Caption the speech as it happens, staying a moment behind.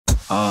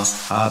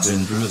I've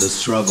been through the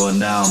struggle,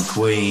 now I'm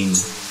queen.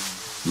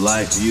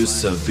 Life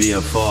used to be a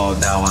fall,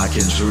 now I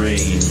can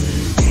dream.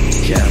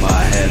 Kept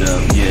my head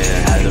up, yeah,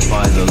 had to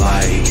find the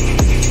light.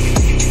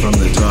 From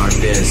the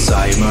darkness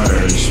I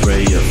emerged,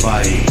 ready to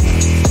fight.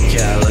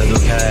 Can't let the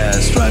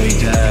past drag me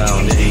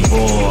down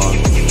anymore.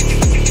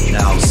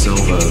 Now I'm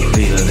sober,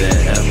 cleaner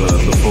than ever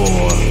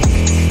before.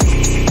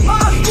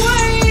 I'm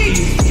clean,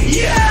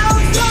 yeah,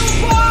 I'm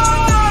sober.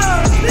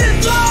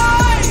 This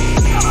life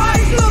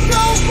I took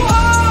over.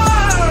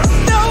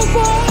 No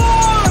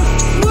more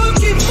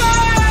looking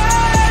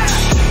back.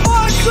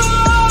 What's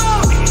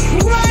up?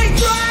 Right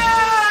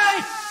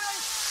track.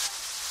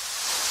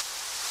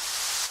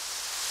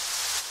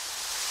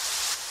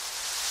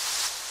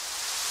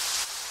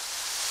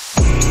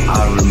 I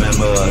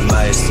remember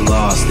lights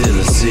lost in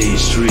the city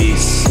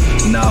streets.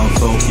 Now I'm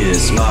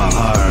focused, my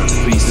heart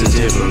beats a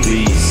different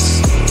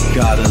beats.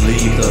 Gotta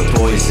leave the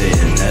poison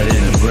and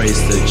then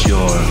embrace the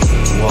cure.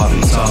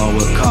 Walking tall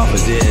with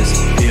confidence,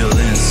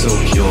 feeling so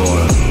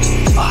pure.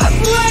 I'm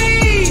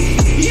free,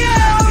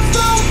 yeah, I'm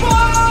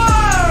sober.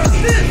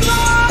 This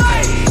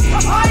life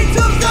I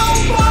took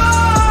over.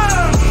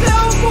 No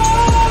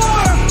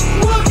more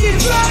looking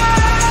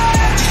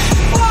back.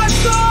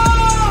 What's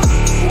up?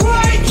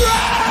 Right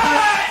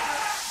track.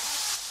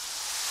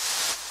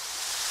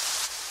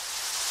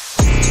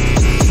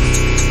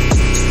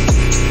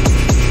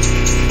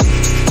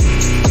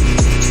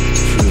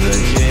 Through the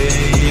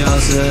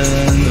chaos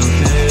and the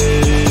pain,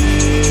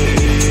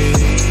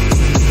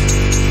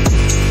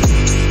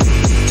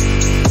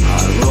 I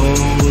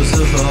rose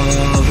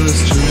above the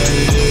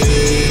strain.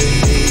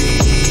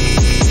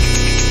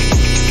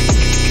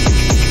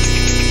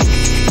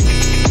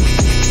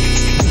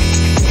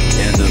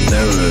 In the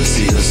mirror,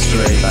 see the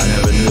strength I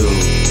never knew.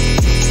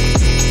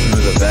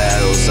 Through the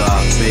battles I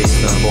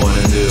faced, I'm born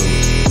anew.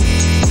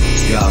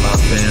 Got my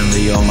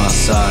family on my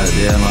side,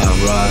 they're my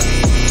rock.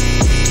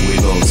 We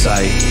hold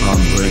tight,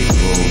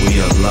 unbreakable, we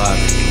unlock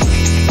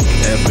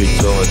every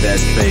door that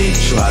fate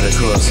try to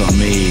close on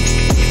me.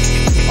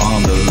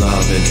 On the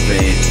love and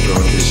faith,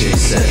 throw the shit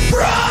set.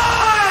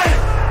 Right!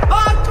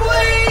 I'm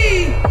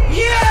clean!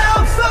 Yeah,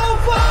 I'm so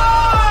far!